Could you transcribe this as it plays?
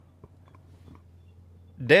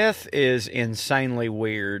Death is insanely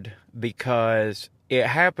weird because it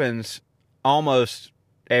happens almost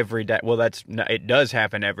every day. Well, it does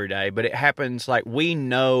happen every day, but it happens like we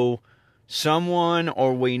know someone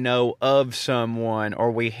or we know of someone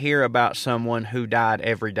or we hear about someone who died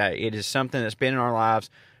every day. It is something that's been in our lives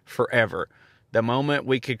forever. The moment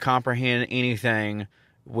we could comprehend anything,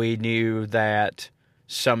 we knew that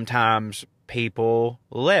sometimes people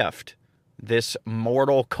left this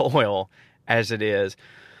mortal coil as it is.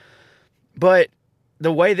 But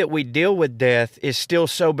the way that we deal with death is still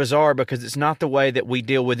so bizarre because it's not the way that we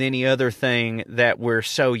deal with any other thing that we're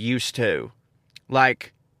so used to.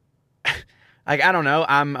 Like I don't know,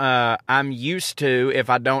 I'm used to if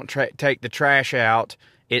I don't take the trash out,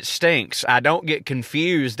 it stinks. I don't get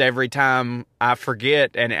confused every time I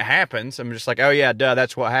forget and it happens. I'm just like, oh yeah, duh,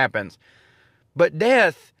 that's what happens. But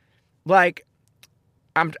death, like,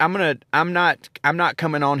 I'm not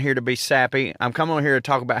coming on here to be sappy. I'm coming on here to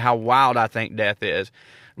talk about how wild I think death is.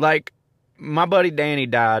 Like, my buddy Dany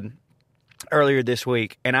died earlier this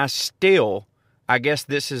week, and I guess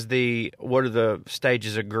this is what are the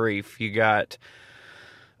stages of grief? You got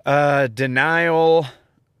denial,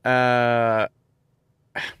 I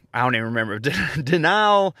don't even remember,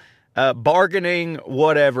 denial, bargaining,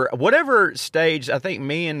 whatever stage I think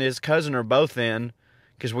me and his cousin are both in,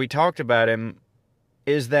 because we talked about him,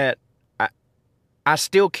 is that I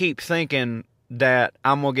still keep thinking that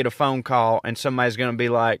I'm going to get a phone call and somebody's going to be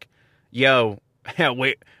like, yo,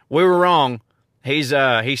 we were wrong. He's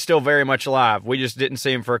still very much alive. We just didn't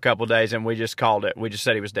see him for a couple days and we just called it. We just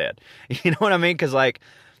said he was dead. You know what I mean? Because, like,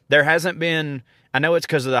 there hasn't been, I know it's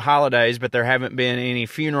because of the holidays, but there haven't been any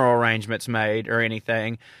funeral arrangements made or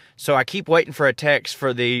anything. So I keep waiting for a text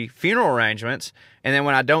for the funeral arrangements. And then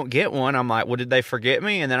when I don't get one, I'm like, well, did they forget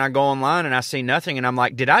me? And then I go online and I see nothing. And I'm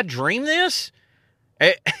like, did I dream this?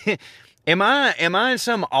 Am I in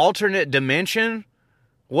some alternate dimension?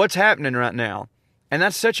 What's happening right now? And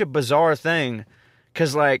that's such a bizarre thing.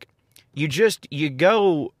 Because, like, you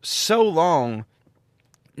go so long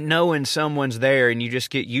knowing someone's there and you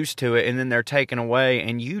just get used to it. And then they're taken away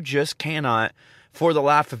and you just cannot, for the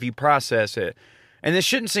life of you, process it. And this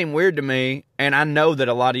shouldn't seem weird to me, and I know that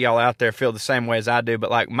a lot of y'all out there feel the same way as I do,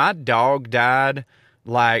 but, like, my dog died,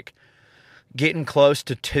 like, getting close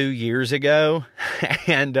to 2 years ago,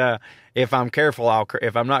 and if I'm not careful,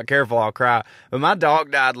 I'll cry. But my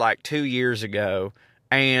dog died, like, 2 years ago,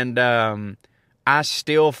 and I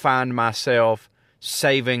still find myself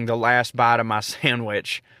saving the last bite of my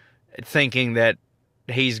sandwich, thinking that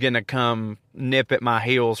he's going to come nip at my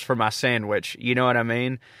heels for my sandwich. You know what I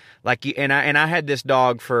mean? Like, and I had this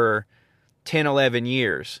dog for 10, 11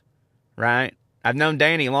 years, right? I've known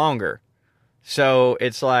Dany longer. So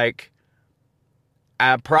it's like,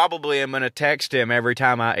 I probably am going to text him every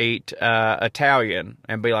time I eat Italian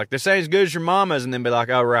and be like, this ain't as good as your mama's, and then be like,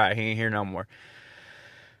 oh, right, he ain't here no more.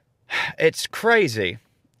 It's crazy.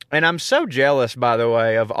 And I'm so jealous, by the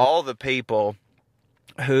way, of all the people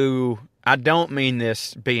who, I don't mean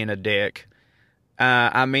this being a dick,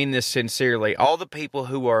 I mean this sincerely. All the people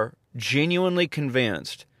who are genuinely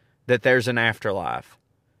convinced that there's an afterlife.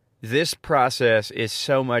 This process is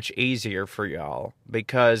so much easier for y'all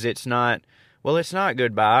because it's not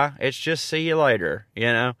goodbye. It's just see you later,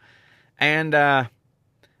 you know? And,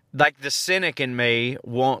 like, the cynic in me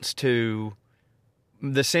wants to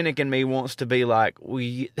be like, well,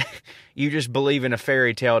 you just believe in a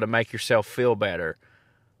fairy tale to make yourself feel better.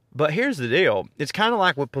 But here's the deal. It's kind of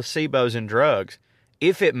like with placebos and drugs.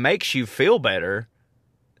 If it makes you feel better,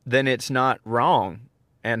 then it's not wrong.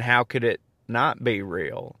 And how could it not be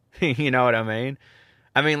real? You know what I mean?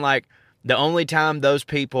 I mean, like, the only time those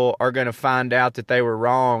people are going to find out that they were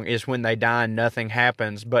wrong is when they die and nothing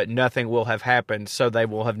happens, but nothing will have happened, so they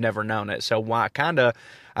will have never known it. So why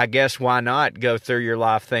not go through your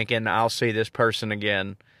life thinking, I'll see this person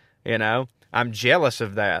again? You know? I'm jealous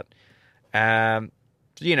of that.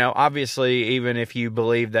 You know, obviously, even if you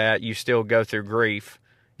believe that, you still go through grief.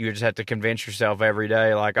 You just have to convince yourself every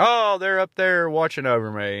day, like, oh, they're up there watching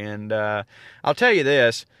over me. And I'll tell you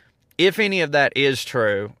this, if any of that is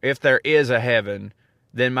true, if there is a heaven,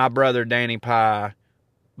 then my brother Dany Pye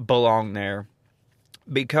belonged there.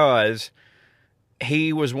 Because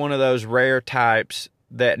he was one of those rare types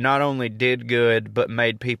that not only did good, but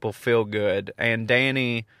made people feel good. And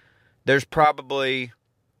Dany, there's probably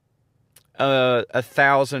a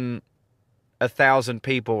thousand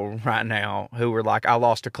people right now who were like, I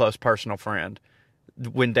lost a close personal friend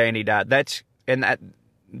when Dany died. That's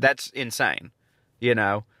insane, you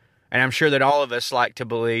know. And I'm sure that all of us like to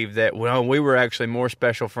believe that, well, we were actually more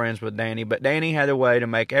special friends with Dany, but Dany had a way to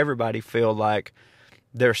make everybody feel like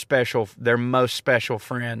their most special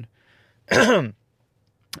friend. And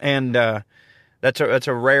that's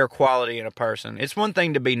a rare quality in a person. It's one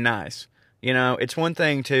thing to be nice, it's one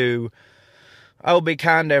thing to be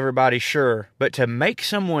kind to everybody, sure, but to make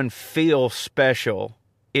someone feel special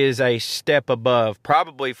is a step above,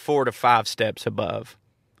 probably 4 to 5 steps above.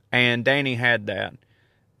 And Dany had that.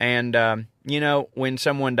 And when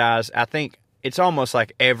someone dies, I think it's almost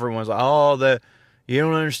like everyone's like, you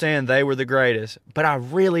don't understand, they were the greatest. But I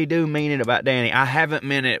really do mean it about Dany. I haven't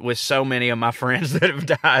meant it with so many of my friends that have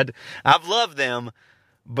died. I've loved them,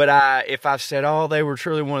 but if I've said, they were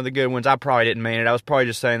truly one of the good ones, I probably didn't mean it. I was probably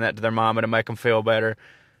just saying that to their mama to make them feel better.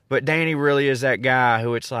 But Dany really is that guy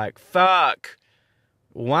who it's like, fuck,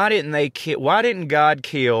 why didn't God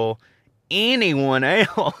kill anyone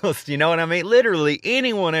else? You know what I mean? Literally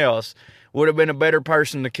anyone else would have been a better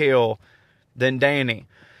person to kill than Dany.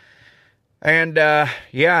 And,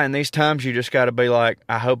 in these times you just got to be like,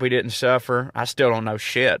 I hope he didn't suffer. I still don't know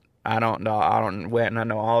shit. I don't know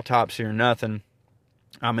autopsy or nothing.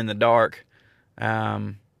 I'm in the dark.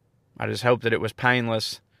 I just hope that it was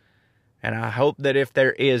painless. And I hope that if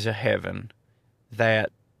there is a heaven,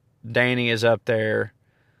 that Dany is up there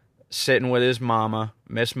sitting with his mama,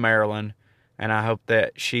 Miss Marilyn, and I hope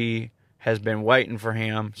that she has been waiting for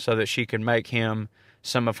him so that she can make him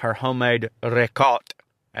some of her homemade ricotta.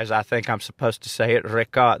 As I think I'm supposed to say it,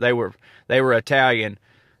 ricotta. They were Italian,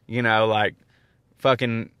 like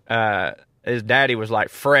fucking. His daddy was like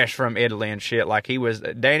fresh from Italy and shit. Like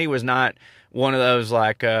Dany was not one of those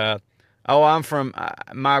like, I'm from.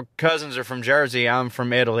 My cousins are from Jersey. I'm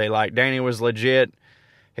from Italy. Like Dany was legit.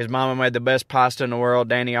 His mama made the best pasta in the world.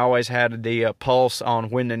 Dany always had the pulse on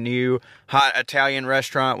when the new hot Italian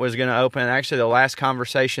restaurant was going to open. Actually, the last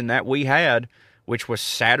conversation that we had, which was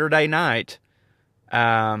Saturday night.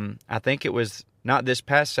 I think it was not this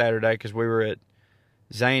past Saturday because we were at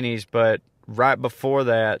Zany's, but right before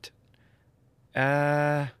that,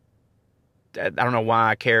 I don't know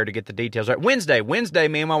why I care to get the details right. Wednesday,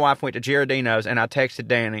 me and my wife went to Giardino's, and I texted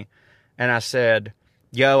Dany, and I said,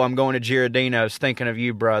 yo, I'm going to Giardino's, thinking of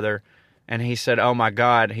you, brother. And he said, oh my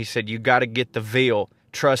God. He said, you got to get the veal.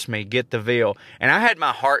 Trust me, get the veal. And I had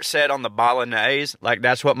my heart set on the bolognese. Like,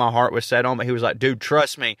 that's what my heart was set on. But he was like, dude,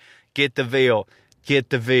 trust me, get the veal. Get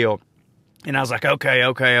the veal. And I was like,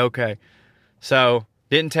 okay. So,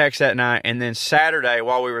 didn't text that night. And then Saturday,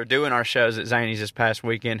 while we were doing our shows at Zany's this past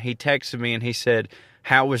weekend, he texted me and he said,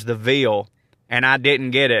 how was the veal? And I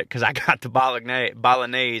didn't get it because I got the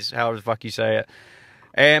bolognese, however the fuck you say it.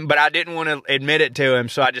 But I didn't want to admit it to him,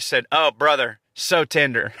 so I just said, oh, brother, so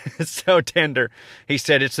tender. It's so tender. He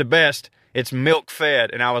said, it's the best. It's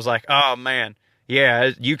milk-fed. And I was like, oh, man.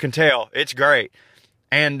 Yeah, you can tell. It's great.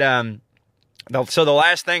 And so the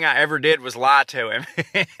last thing I ever did was lie to him.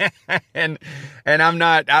 and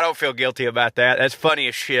I don't feel guilty about that. That's funny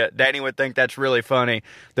as shit. Dany would think that's really funny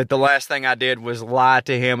that the last thing I did was lie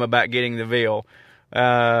to him about getting the veal.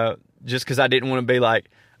 Just because I didn't want to be like,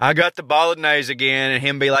 I got the bolognese again, and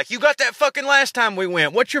him be like, you got that fucking last time we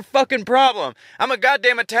went. What's your fucking problem? I'm a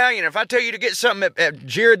goddamn Italian. If I tell you to get something at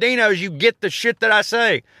Giardino's, you get the shit that I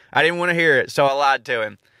say. I didn't want to hear it, so I lied to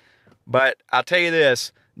him. But I'll tell you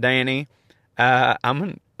this, Dany,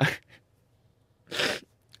 I'm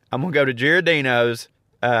gonna go to Giardino's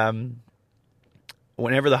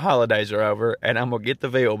whenever the holidays are over, and I'm gonna get the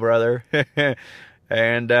veal, brother.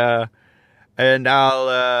 And I'll,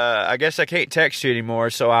 I guess I can't text you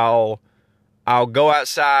anymore, so I'll go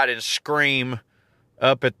outside and scream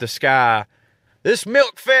up at the sky, this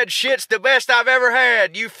milk-fed shit's the best I've ever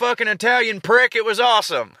had, you fucking Italian prick, it was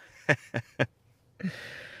awesome.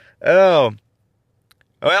 Oh,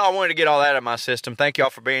 well, I wanted to get all that out of my system. Thank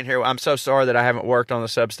y'all for being here. I'm so sorry that I haven't worked on the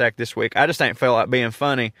Substack this week. I just ain't felt like being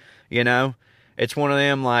funny, It's one of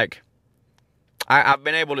them, like, I've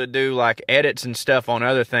been able to do like edits and stuff on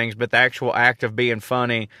other things, but the actual act of being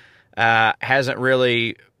funny hasn't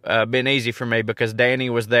really been easy for me because Dany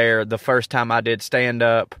was there the first time I did stand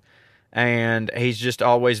up, and he's just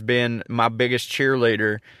always been my biggest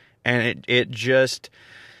cheerleader. And it just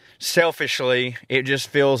selfishly, it just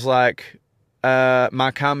feels like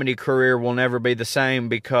my comedy career will never be the same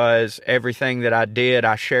because everything that I did,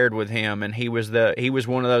 I shared with him, and he was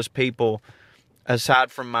one of those people,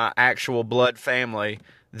 aside from my actual blood family,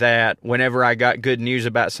 that whenever I got good news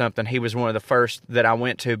about something, he was one of the first that I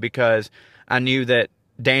went to because I knew that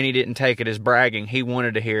Dany didn't take it as bragging. He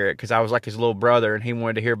wanted to hear it because I was like his little brother and he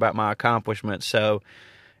wanted to hear about my accomplishments. So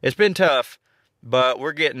it's been tough, but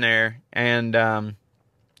we're getting there. And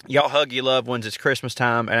y'all hug your loved ones. It's Christmas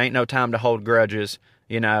time. It ain't no time to hold grudges,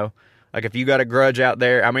 Like if you got a grudge out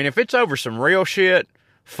there, I mean, if it's over some real shit,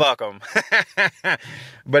 fuck them.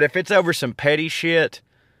 But if it's over some petty shit,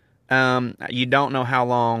 you don't know how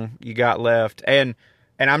long you got left. And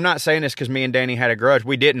I'm not saying this because me and Dany had a grudge.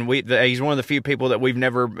 We didn't. He's one of the few people that we've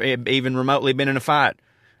never even remotely been in a fight.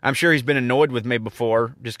 I'm sure he's been annoyed with me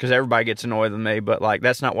before, just because everybody gets annoyed with me. But like,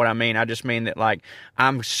 that's not what I mean. I just mean that like,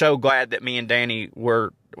 I'm so glad that me and Dany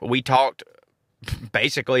we talked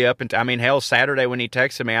basically up until, I mean, hell, Saturday when he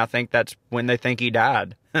texted me, I think that's when they think he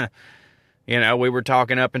died. You know, we were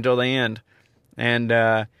talking up until the end. And,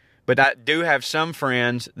 but I do have some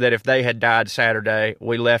friends that if they had died Saturday,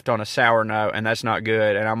 we left on a sour note, and that's not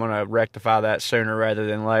good. And I'm going to rectify that sooner rather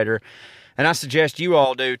than later. And I suggest you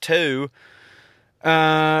all do too,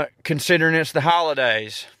 considering it's the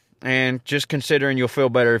holidays, and just considering you'll feel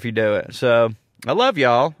better if you do it. So I love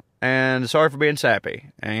y'all, and sorry for being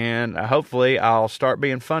sappy. And hopefully I'll start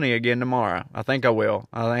being funny again tomorrow. I think I will.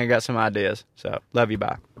 I think I got some ideas. So love you.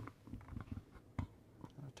 Bye. I'll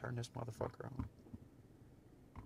turn this motherfucker on.